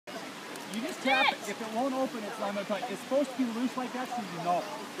You just tap it. If it won't open, it's not going to tight. It's supposed to be loose like that, so you know.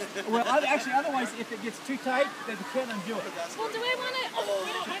 Well, actually, otherwise, if it gets too tight, then you can't undo it. Well, do I want to?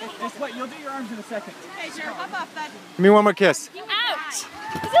 Oh, I don't. Just wait. You'll do your arms in a second. Okay, sure. Hop off that. Give me one more kiss. Ouch! Is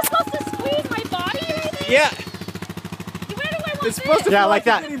this supposed to squeeze my body right there? Yeah. Where do I want It's supposed to yeah, feel like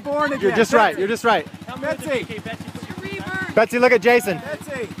that. Getting born again. You're just right. You're just right. Betsy. Betsy, look at Jason.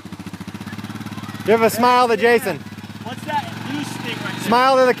 Betsy. Give a smile to Jason. What's that loose thing right there?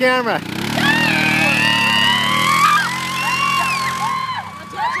 Smile to the camera.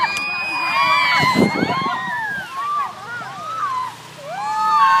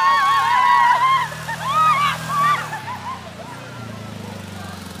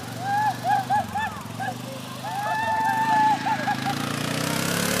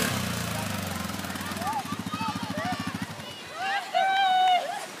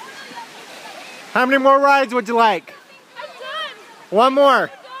 How many more rides would you like? I'm done. One more.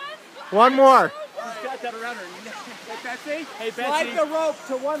 One more. She's got that around her. Hey, Betsy. Hey, Betsy. Slide the rope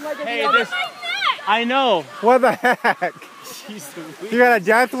to one leg of the other. My neck. I know. What the heck? Jeez, You got a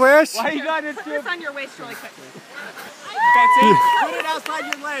death wish? why you got it? Put it on your waist really quick. Betsy, put it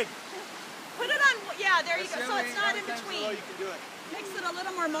outside your leg. Put it on. Yeah, there you go. So it's not in between. You can do it. Makes it a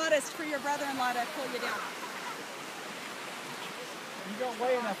little more modest for your brother-in-law to pull you down. You don't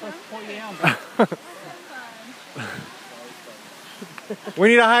weigh enough for us to pull you down. We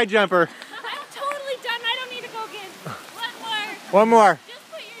need a high jumper. I'm totally done. I don't need to go again. One more. One more.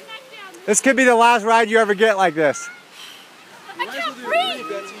 Just put your neck down. This could be the last ride you ever get like this. I can't breathe.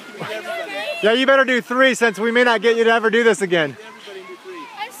 Yeah, you better do 3 since we may not get you to ever do this again.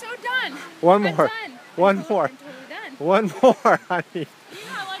 I'm so done. One I'm more. done. One more. I'm totally done. One more, honey. You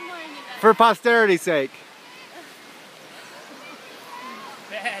got one more in you guys. For posterity's sake.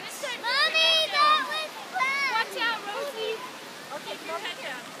 Mommy, that was fun. Watch out, Rosie. Okay, keep your head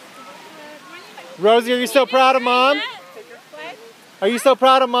down. Rosie, are you so proud of Mom? Are you so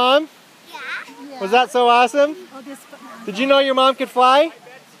proud of Mom? Yeah. Was that so awesome? Did you know your mom could fly?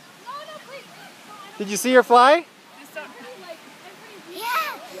 Did you see her fly? Yeah. Mama,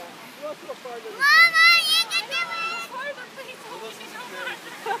 you get the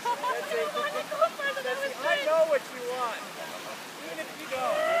I know what you want. Even if you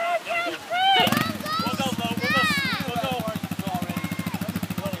don't. We'll go low. We'll go already.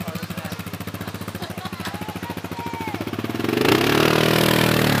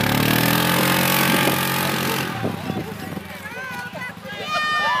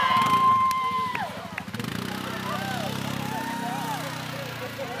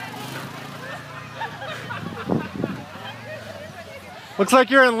 Looks like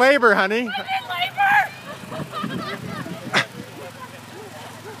you're in labor, honey. I'm in labor.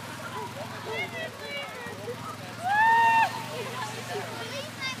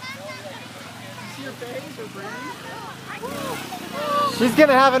 She's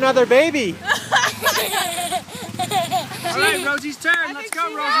gonna have another baby. All right, Rosie's turn. Let's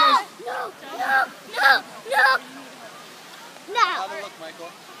go, Rosie. No. Have a look, Michael.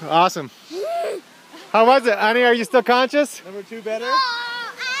 Awesome. How was it, honey? Are you still conscious? Number 2 better? No.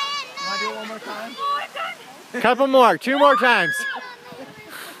 Want to do it one more time? Couple more. 2 more times.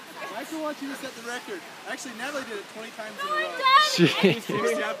 Michael wants you to set the record. Actually, Natalie did it 20 times in a row. Jeez. It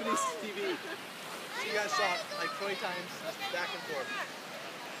was Japanese TV. She got shot like 20 times back and forth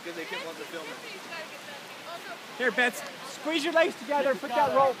because they couldn't want to film it. Here, Bets, squeeze your legs together. Put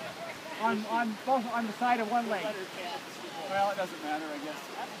that rope on the side of one leg. Well, it doesn't matter, I guess.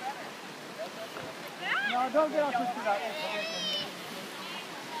 No, don't get all twisted up.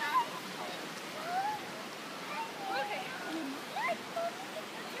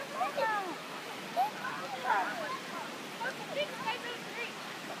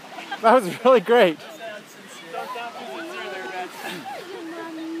 That was really great.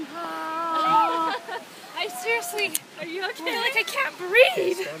 I seriously, are you okay? Like I can't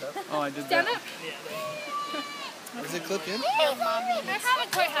breathe. Oh, I did Stand that. up. Is it clipped in? I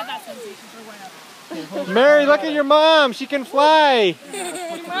haven't quite had that sensation for a while. Mary, look at your mom. She can fly.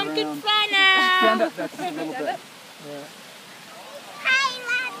 Mom can fly now. Stand up, that's a little bit. Hi,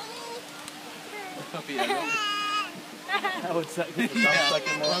 Mommy. That was like,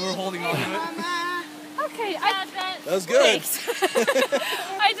 we're holding on to it. Okay, That was good. I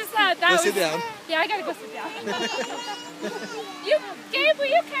just had that. Go was, sit down. Yeah, I gotta go sit down. Gabe, will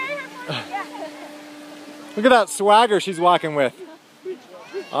you carry her for me? Yeah. Look at that swagger she's walking with.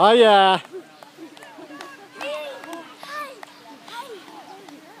 Oh yeah.